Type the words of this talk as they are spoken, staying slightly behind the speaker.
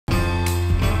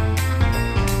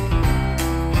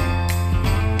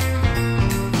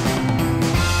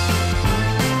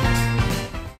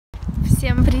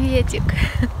Приветик.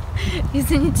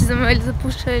 Извините за мое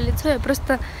запухшее лицо, я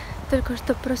просто только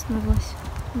что проснулась.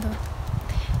 Да.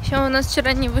 Еще у нас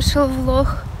вчера не вышел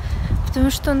влог,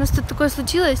 потому что у нас тут такое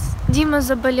случилось. Дима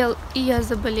заболел, и я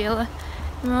заболела.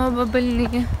 Мы оба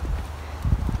больные.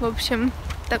 В общем,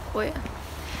 такое.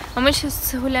 А мы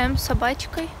сейчас гуляем с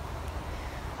собачкой.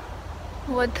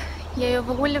 Вот, я ее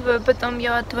выгуливаю, потом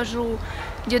я отвожу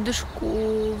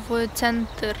дедушку в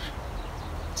центр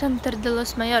де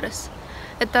Лос Майорес.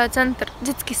 Это центр,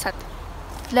 детский сад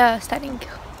для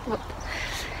стареньких. Вот.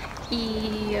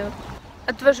 И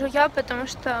отвожу я, потому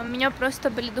что у меня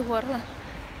просто болит горло.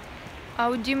 А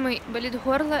у Димы болит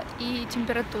горло и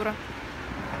температура.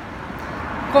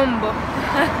 Комбо.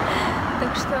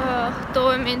 Так что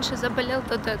кто меньше заболел,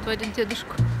 тот и отводит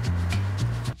дедушку.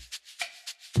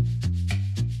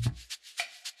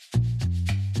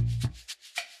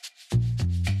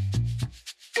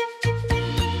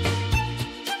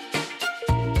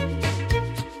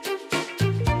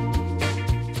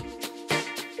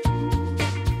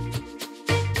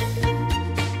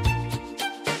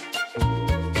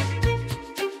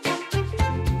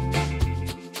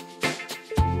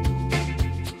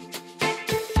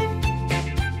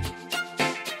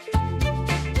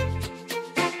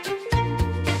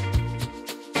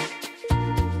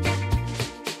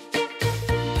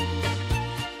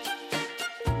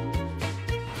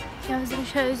 Я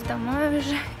возвращаюсь домой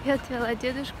уже и отвела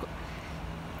дедушку.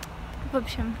 В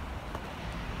общем,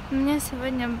 у меня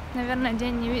сегодня, наверное,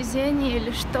 день невезения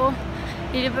или что.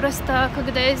 Или просто,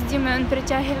 когда я с Димой, он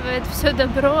притягивает все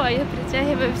добро, а я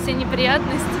притягиваю все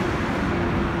неприятности.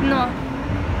 Но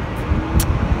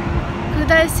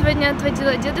когда я сегодня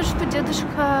отводила дедушку,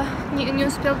 дедушка не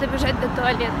успел добежать до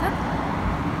туалета.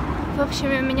 В общем,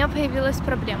 у меня появилась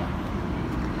проблема.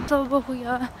 Слава богу,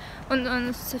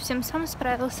 он совсем сам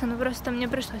справился, но просто мне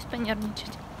пришлось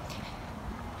понервничать.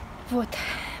 Вот.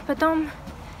 Потом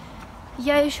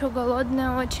я еще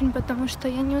голодная очень, потому что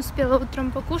я не успела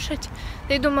утром покушать.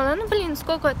 Да и думала, ну блин,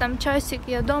 сколько там, часик,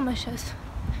 я дома сейчас.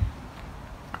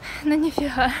 Ну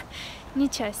нифига, не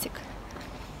часик.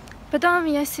 Потом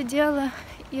я сидела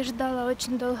и ждала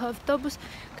очень долго автобус,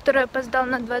 который опоздал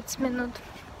на 20 минут.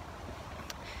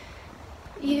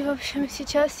 И, в общем,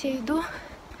 сейчас я иду.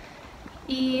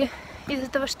 И из-за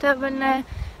того, что я больная,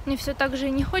 мне все так же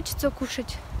и не хочется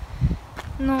кушать,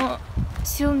 но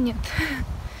сил нет.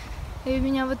 И у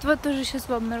меня вот-вот уже сейчас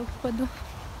в обморок упаду.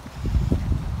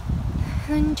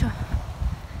 Но ничего,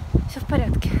 все в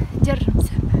порядке,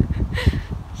 держимся,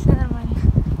 все нормально.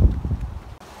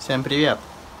 Всем привет!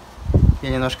 Я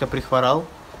немножко прихворал,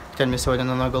 хотя мне сегодня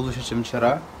намного лучше, чем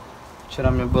вчера. Вчера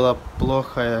мне было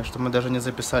плохо, что мы даже не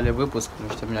записали выпуск,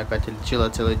 потому что меня Катя лечила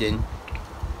целый день.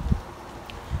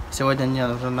 Сегодня мне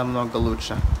уже намного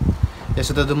лучше. Я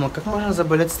всегда думал, как можно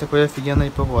заболеть с такой офигенной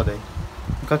погодой?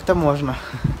 Ну, как-то можно.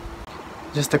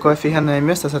 Здесь такое офигенное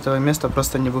место, с этого места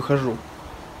просто не выхожу.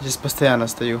 Здесь постоянно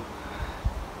стою.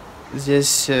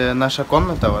 Здесь наша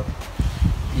комната, вот.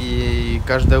 И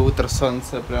каждое утро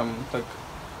солнце прям так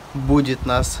будит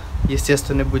нас.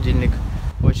 Естественный будильник.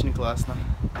 Очень классно.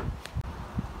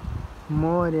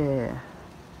 Море.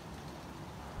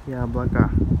 И облака.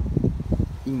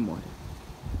 И море.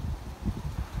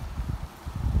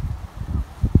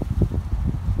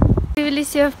 Привели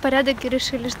себя в порядок и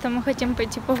решили, что мы хотим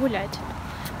пойти погулять.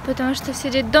 Потому что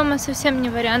сидеть дома совсем не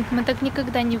вариант. Мы так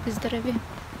никогда не выздоровеем.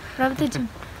 Правда, Дим?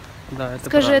 Да, это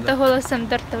Скажи правда. это голосом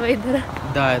Дарта Вейдера.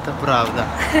 Да, это правда.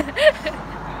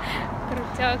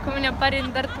 Крутяк, у меня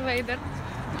парень Дарт Вейдер.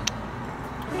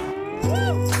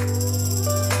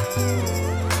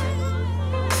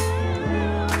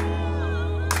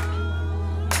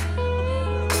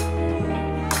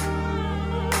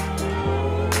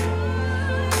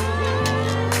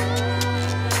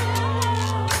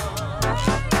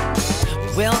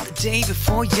 Well, the day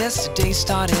before yesterday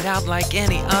started out like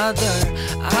any other.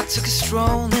 I took a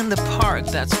stroll in the park,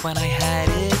 that's when I had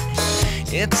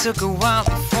it. It took a while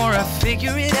before I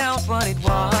figured it out what it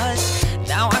was.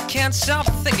 Now I can't stop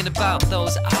thinking about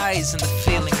those eyes and the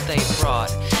feeling they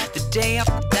brought. The day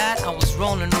after that I was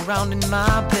rolling around in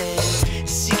my bed,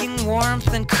 seeking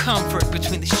warmth and comfort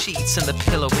between the sheets and the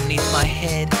pillow beneath my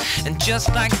head. And just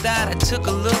like that I took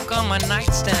a look on my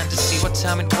nightstand to see what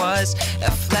time it was. A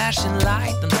flashing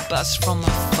light on the bus from my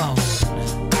phone.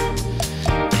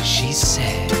 And she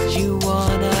said, you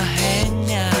wanna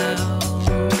hang out?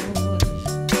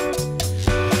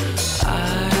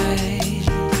 I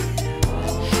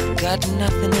got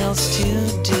nothing else to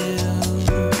do.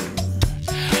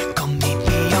 Come meet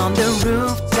me on the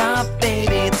rooftop,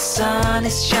 baby. The sun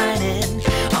is shining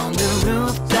on the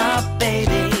rooftop,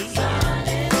 baby.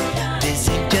 This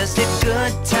ain't just a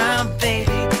good time.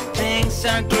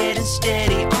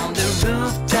 steady on the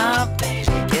rooftop,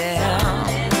 baby, yeah.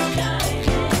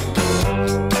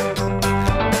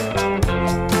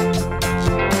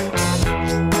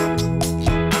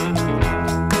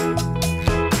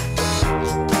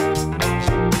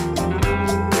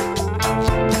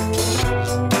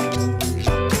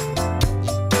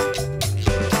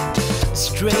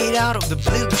 Straight out of the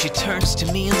blue, she turns to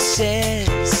me and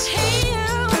says, hey,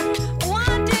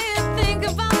 what do you think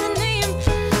about the name?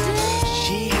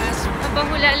 She has... Мы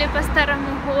погуляли по старому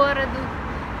городу.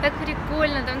 Так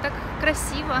прикольно, там так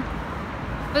красиво.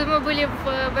 Вот мы были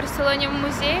в Барселоне в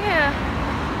музее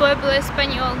Pueblo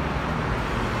Español.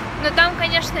 Но там,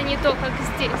 конечно, не то, как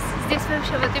здесь. Здесь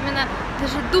вообще вот именно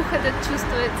даже дух этот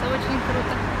чувствуется, очень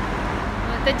круто.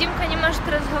 Вот. А Димка не может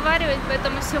разговаривать,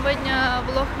 поэтому сегодня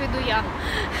влог веду я.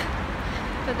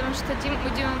 Потому что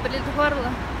у Димы болит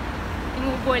горло,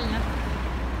 ему больно.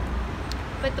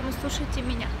 Поэтому слушайте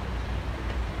меня.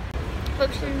 В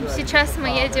общем, сейчас мы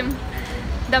едем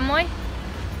домой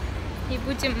и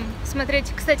будем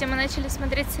смотреть. Кстати, мы начали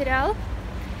смотреть сериал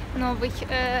новый,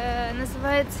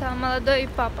 называется «Молодой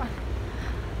папа».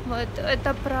 Вот,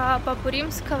 это про папу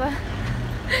римского.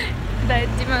 Да,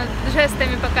 Дима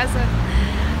жестами показывает.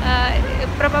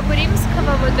 Про папу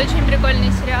римского, вот, очень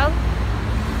прикольный сериал.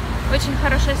 Очень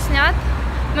хорошо снят.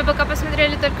 Мы пока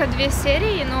посмотрели только 2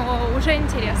 серии, но уже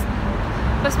интересно.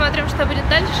 Посмотрим, что будет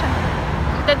дальше.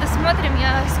 Когда досмотрим,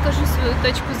 я скажу свою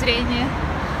точку зрения.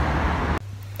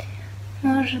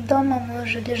 Мы уже дома, мы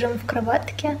уже лежим в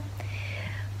кроватке.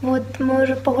 Вот, мы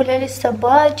уже погуляли с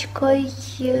собачкой.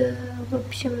 В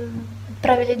общем,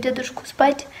 отправили дедушку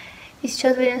спать. И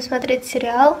сейчас будем смотреть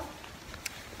сериал,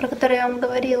 про который я вам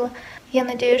говорила. Я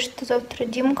надеюсь, что завтра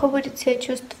Димка будет себя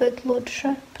чувствовать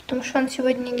лучше, потому что он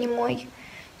сегодня не мой,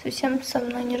 совсем со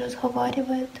мной не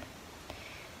разговаривает,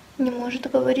 не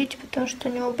может говорить, потому что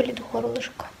у него болит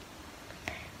горлышко.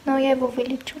 Но я его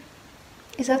вылечу,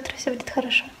 и завтра все будет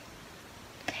хорошо.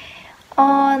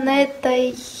 А на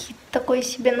этой такой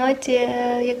себе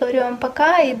ноте я говорю вам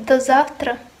пока и до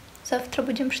завтра. Завтра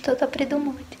будем что-то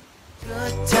придумывать.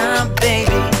 Good time,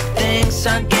 baby. Things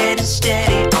are getting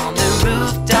steady on the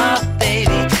rooftop.